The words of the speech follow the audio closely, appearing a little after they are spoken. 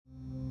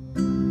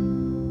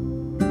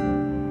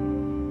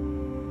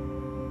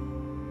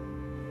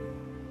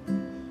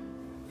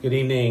Good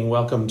evening.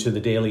 Welcome to the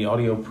Daily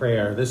Audio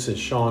Prayer. This is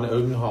Sean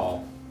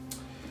Odenhall.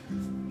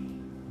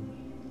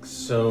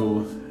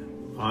 So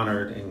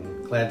honored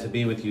and glad to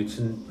be with you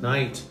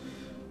tonight.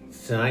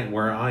 Tonight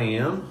where I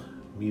am,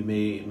 you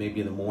may be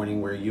in the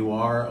morning where you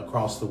are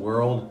across the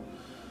world.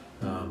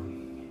 So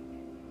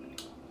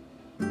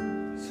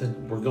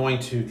we're going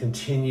to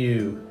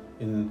continue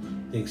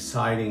in the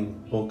exciting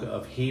book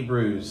of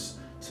Hebrews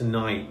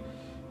tonight.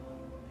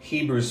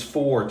 Hebrews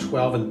 4,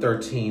 12 and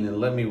 13, and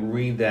let me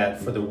read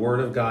that. For the word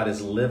of God is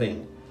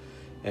living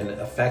and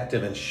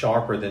effective and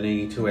sharper than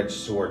any two-edged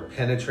sword,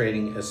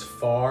 penetrating as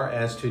far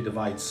as to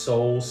divide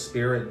soul,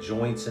 spirit,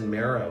 joints, and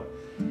marrow.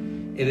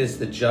 It is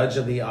the judge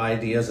of the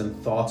ideas and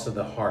thoughts of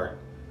the heart.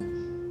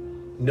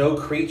 No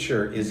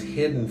creature is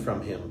hidden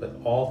from him, but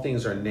all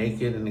things are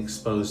naked and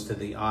exposed to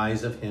the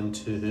eyes of him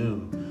to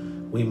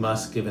whom we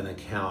must give an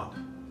account.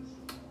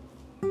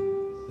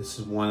 This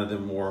is one of the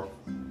more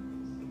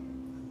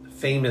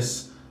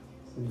famous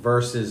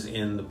verses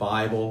in the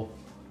Bible,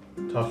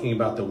 talking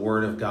about the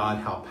Word of God,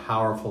 how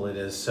powerful it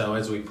is. So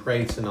as we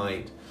pray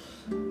tonight,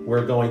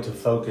 we're going to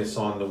focus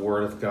on the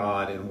Word of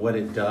God and what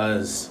it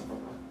does.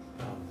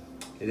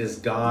 It is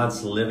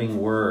God's living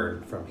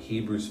Word from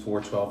Hebrews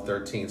 4, 12,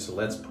 13. So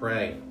let's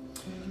pray.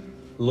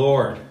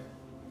 Lord,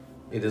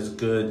 it is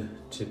good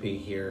to be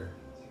here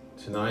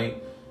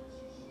tonight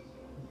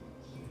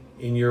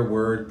in your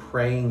Word,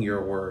 praying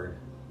your Word.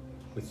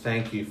 We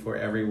thank you for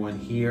everyone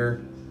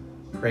here.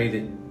 Pray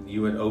that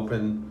you would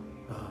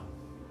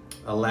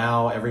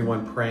allow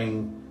everyone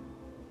praying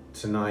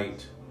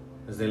tonight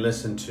as they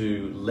listen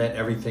to let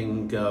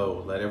everything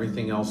go, let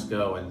everything else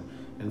go,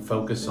 and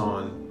focus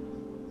on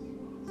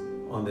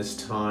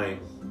this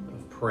time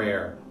of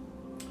prayer.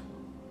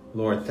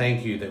 Lord,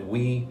 thank you that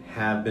we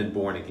have been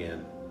born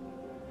again,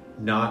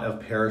 not of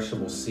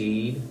perishable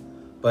seed,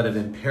 but of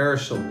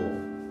imperishable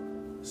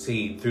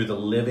seed through the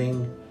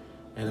living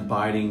and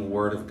abiding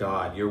Word of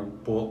God. Your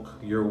book,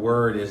 your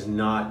Word is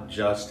not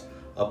just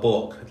a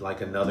book,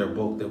 like another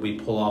book that we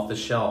pull off the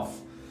shelf,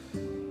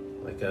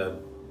 like a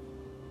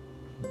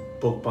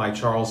book by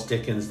Charles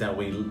Dickens that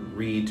we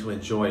read to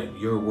enjoy it.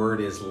 Your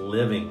Word is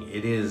living.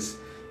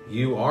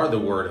 You are the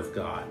Word of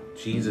God.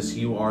 Jesus,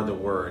 you are the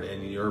Word,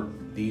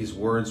 and these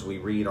words we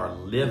read are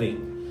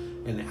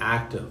living and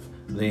active.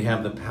 They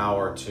have the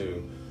power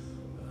to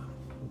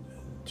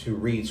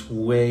reach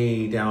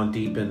way down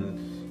deep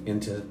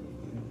into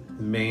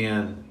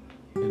man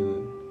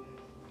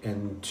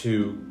and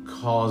to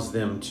cause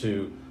them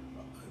to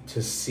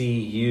see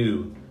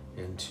you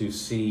and to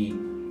see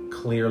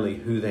clearly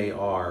who they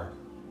are.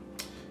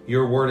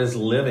 Your word is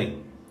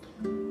living.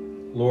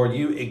 Lord,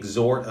 you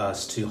exhort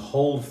us to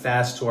hold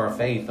fast to our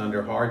faith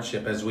under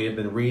hardship, as we have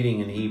been reading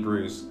in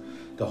Hebrews,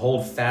 to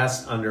hold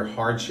fast under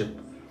hardship.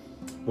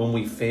 When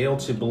we fail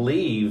to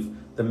believe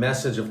the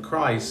message of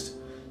Christ,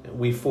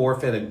 we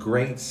forfeit a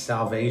great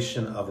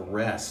salvation of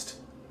rest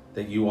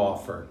that you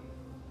offer.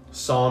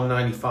 Psalm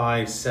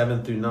 95,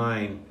 7 through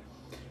 9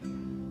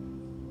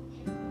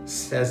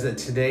 says that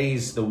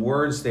the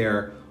words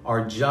there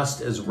are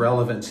just as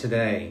relevant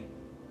today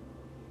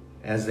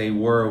as they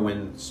were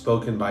when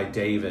spoken by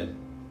David.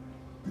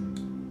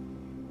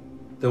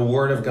 The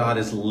Word of God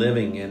is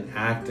living and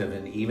active,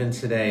 and even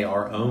today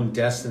our own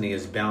destiny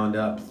is bound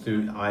up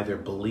through either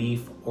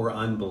belief or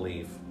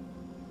unbelief.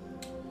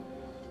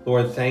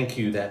 Lord, thank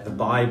you that the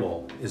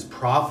Bible is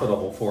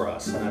profitable for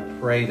us, and I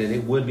pray that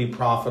it would be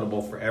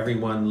profitable for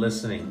everyone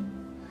listening.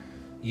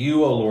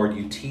 You, O Lord,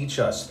 you teach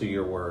us through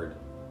your word.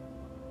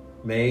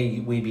 May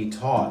we be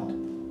taught.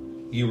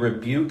 You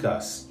rebuke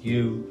us.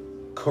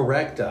 You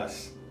correct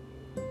us.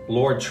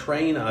 Lord,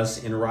 train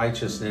us in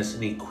righteousness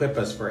and equip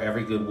us for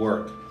every good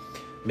work.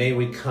 May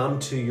we come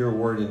to your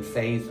word in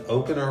faith,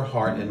 open our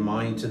heart and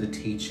mind to the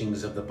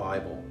teachings of the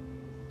Bible.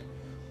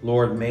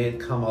 Lord, may it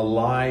come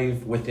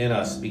alive within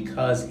us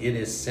because it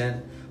is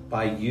sent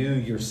by you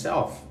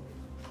yourself.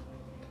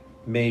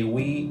 May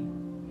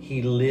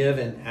he live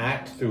and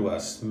act through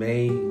us.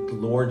 May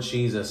Lord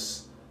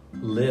Jesus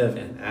live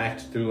and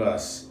act through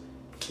us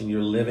in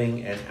your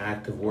living and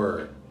active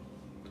word.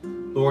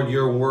 Lord,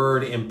 your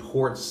word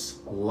imparts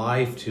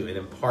life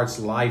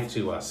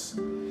to us.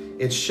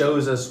 It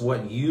shows us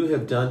what you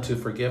have done to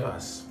forgive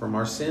us from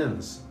our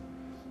sins.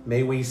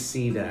 May we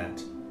see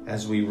that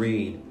as we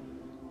read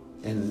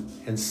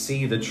and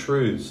see the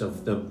truths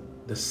of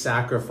the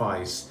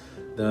sacrifice,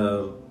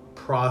 the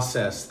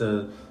process,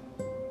 the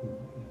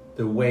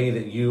way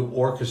that you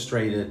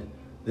orchestrated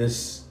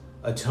this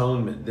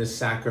atonement, this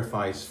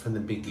sacrifice from the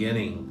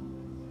beginning.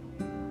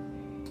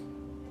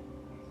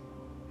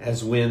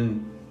 As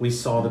when we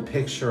saw the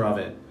picture of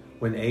it,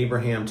 when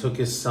Abraham took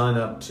his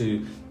son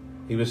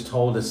he was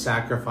told to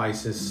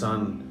sacrifice his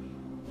son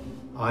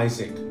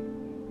Isaac.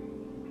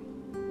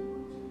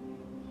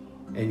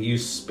 And you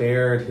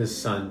spared his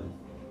son.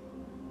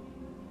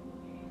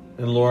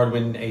 And Lord,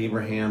 when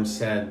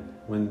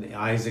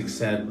Isaac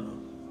said,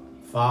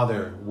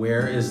 Father,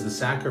 where is the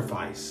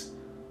sacrifice?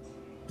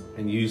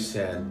 And you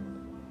said,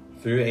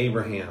 through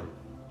Abraham,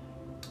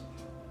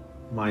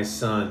 my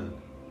son,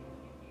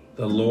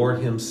 the Lord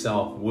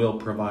himself will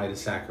provide a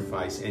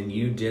sacrifice, and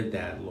you did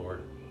that,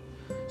 Lord.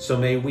 So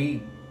may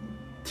we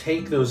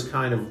take those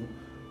kind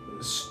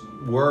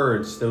of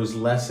words, those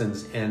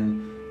lessons,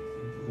 and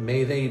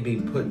may they be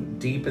put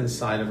deep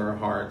inside of our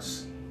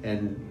hearts,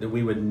 and that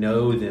we would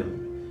know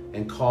them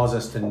and cause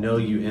us to know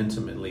you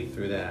intimately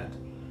through that,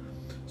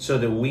 so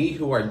that we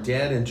who are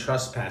dead in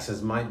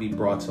trespasses might be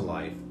brought to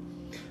life.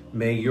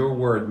 May your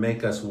word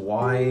make us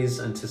wise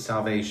unto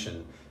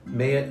salvation.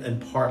 May it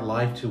impart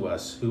life to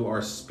us who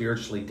are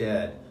spiritually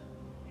dead.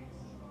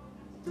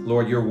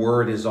 Lord, your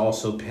word is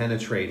also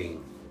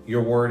penetrating.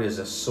 Your word is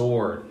a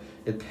sword.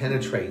 It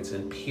penetrates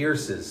and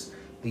pierces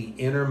the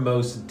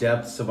innermost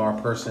depths of our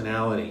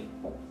personality.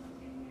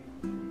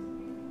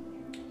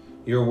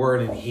 Your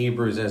word in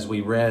Hebrews, as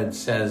we read,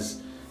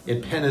 says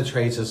it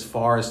penetrates as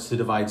far as to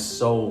divide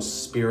soul,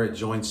 spirit,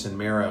 joints, and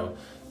marrow.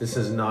 This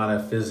is not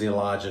a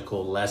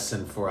physiological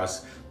lesson for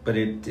us, but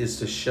it is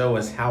to show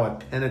us how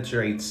it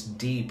penetrates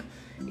deep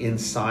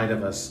inside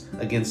of us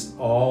against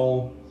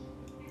all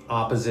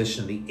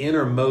opposition, the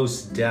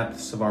innermost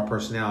depths of our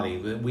personality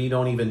that we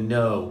don't even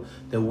know,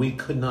 that we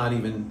could not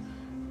even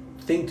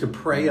think to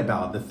pray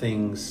about the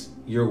things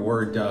your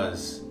word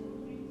does.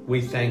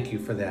 We thank you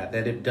for that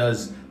it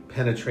does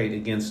penetrate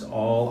against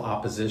all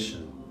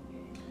opposition.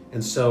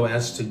 And so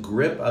as to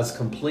grip us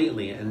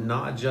completely, and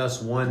not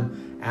just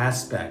one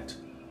aspect,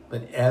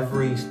 but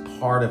every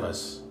part of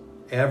us,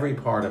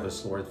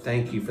 Lord,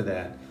 thank you for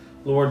that.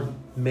 Lord,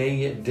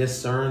 may it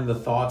discern the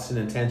thoughts and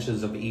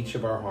intentions of each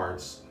of our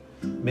hearts.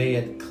 May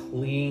it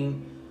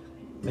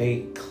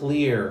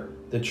clear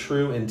the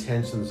true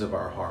intentions of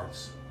our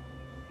hearts.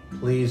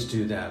 Please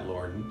do that,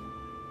 Lord.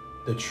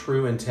 The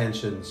true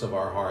intentions of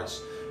our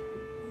hearts.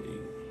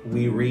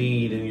 We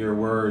read in your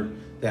word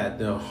that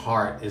the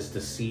heart is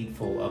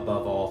deceitful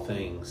above all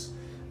things.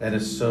 That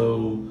is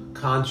so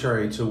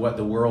contrary to what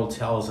the world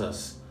tells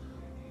us.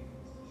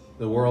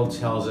 The world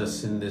tells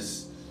us in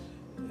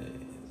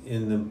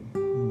the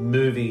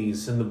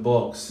movies, in the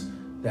books,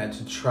 that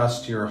to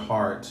trust your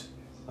heart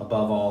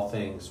above all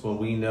things. Well,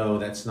 we know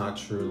that's not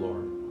true,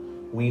 Lord.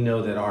 We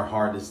know that our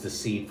heart is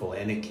deceitful,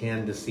 and it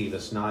can deceive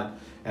us.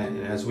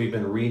 And as we've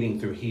been reading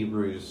through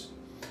Hebrews,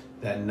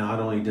 that not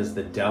only does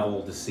the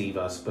devil deceive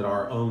us, but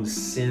our own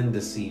sin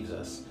deceives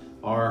us.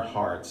 Our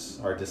hearts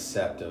are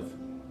deceptive.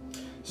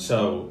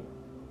 So,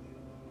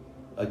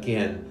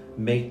 again,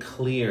 make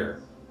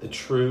clear the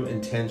true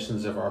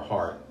intentions of our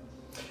heart.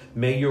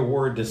 May your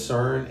word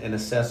discern and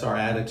assess our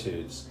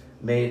attitudes.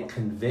 May it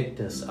convict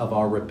us of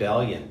our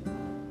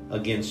rebellion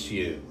against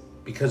you,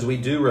 because we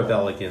do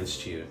rebel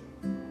against you,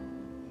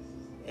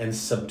 and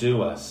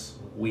subdue us.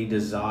 We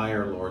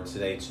desire, Lord,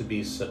 today to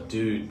be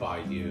subdued by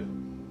you.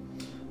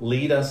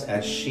 Lead us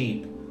as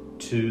sheep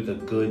to the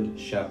good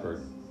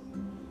shepherd.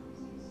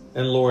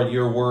 And Lord,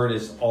 your word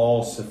is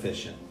all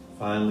sufficient.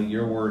 Finally,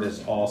 your word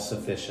is all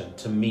sufficient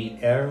to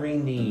meet every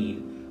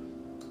need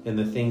in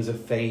the things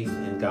of faith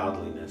and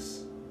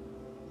godliness.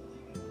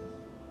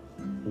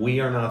 We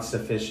are not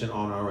sufficient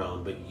on our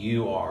own, but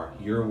you are.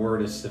 Your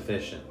word is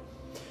sufficient.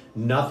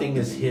 Nothing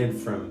is hid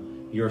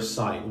from your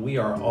sight. We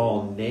are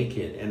all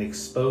naked and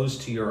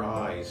exposed to your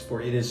eyes,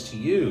 for it is to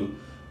you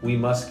we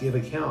must give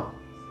account.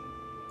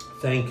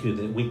 Thank you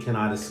that we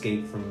cannot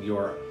escape from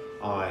your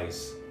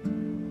eyes.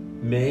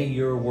 May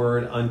your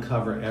word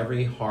uncover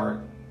every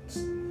heart's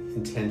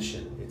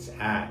intention, its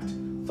act,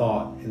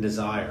 thought, and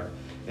desire,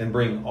 and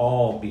bring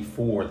all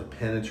before the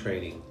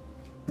penetrating,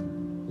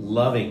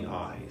 loving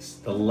eyes,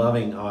 the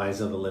loving eyes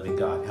of the living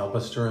God. Help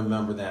us to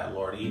remember that,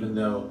 Lord, even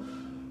though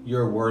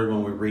your word,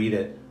 when we read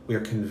it, we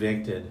are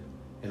convicted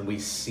and we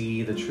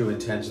see the true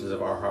intentions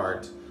of our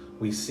heart.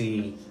 We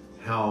see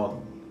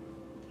how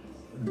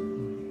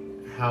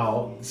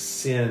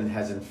sin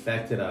has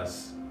infected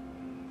us.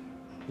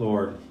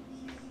 Lord,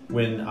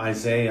 when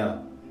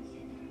Isaiah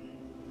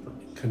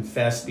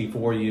confessed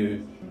before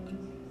you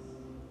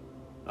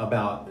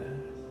about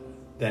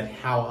that,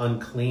 how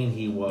unclean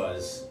he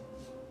was,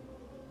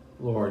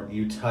 Lord,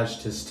 you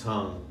touched his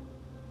tongue,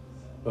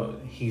 but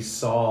he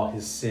saw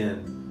his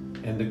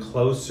sin. And the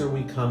closer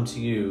we come to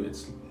you,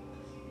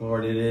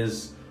 Lord, it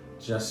is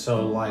just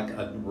so like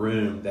a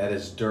room that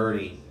is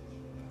dirty.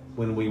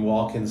 When we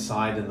walk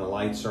inside and the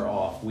lights are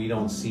off, we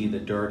don't see the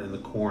dirt in the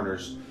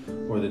corners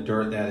or the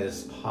dirt that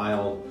is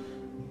piled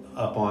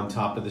up on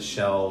top of the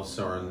shelves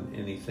or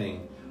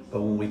anything.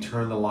 But when we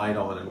turn the light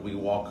on and we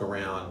walk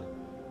around,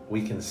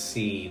 we can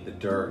see the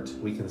dirt.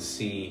 We can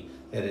see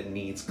that it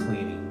needs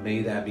cleaning.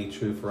 May that be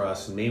true for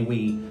us. And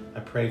may I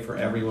pray for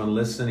everyone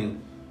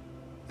listening,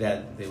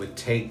 that they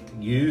would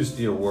use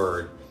your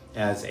word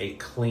as a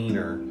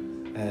cleaner,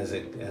 as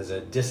a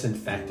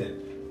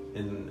disinfectant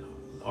in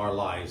our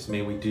lives.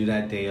 May we do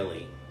that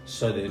daily,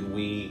 so that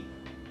we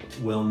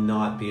will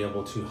not be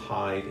able to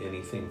hide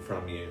anything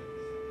from you.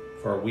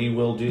 For we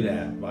will do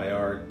that by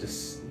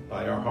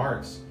our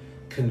hearts.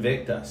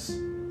 Convict us,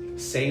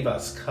 save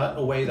us, cut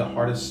away the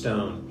heart of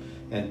stone,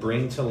 and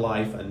bring to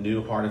life a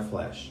new heart of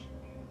flesh.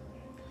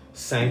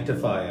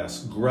 Sanctify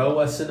us, grow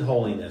us in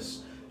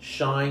holiness,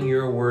 shine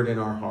your word in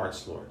our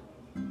hearts, Lord.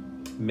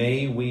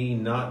 May we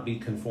not be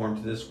conformed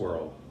to this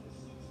world.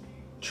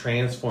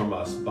 Transform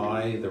us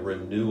by the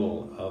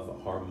renewal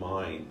of our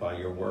mind, by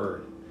your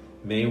word.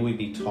 May we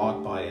be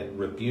taught by it,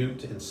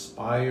 rebuked,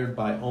 inspired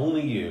by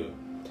only you.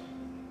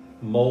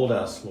 Mold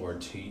us,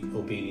 Lord, to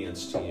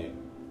obedience to you.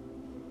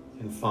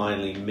 And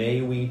finally,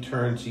 may we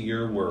turn to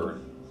your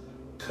word,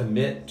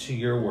 commit to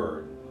your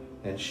word,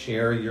 and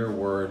share your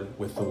word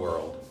with the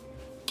world.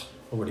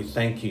 Lord, we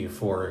thank you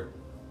for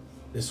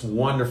this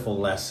wonderful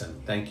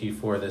lesson. Thank you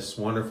for this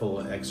wonderful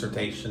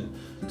exhortation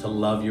to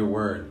love your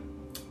word.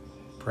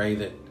 Pray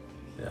that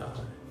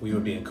we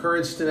would be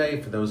encouraged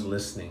today for those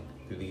listening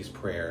through these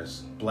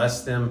prayers.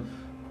 Bless them,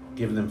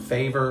 give them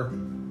favor,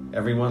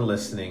 everyone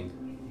listening.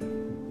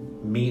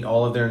 Meet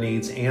all of their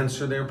needs,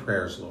 answer their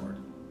prayers, Lord.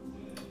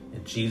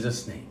 In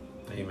Jesus' name,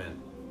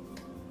 amen.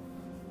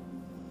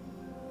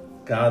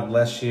 God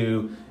bless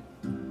you,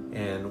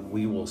 and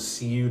we will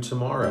see you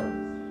tomorrow.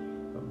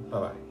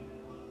 Bye-bye.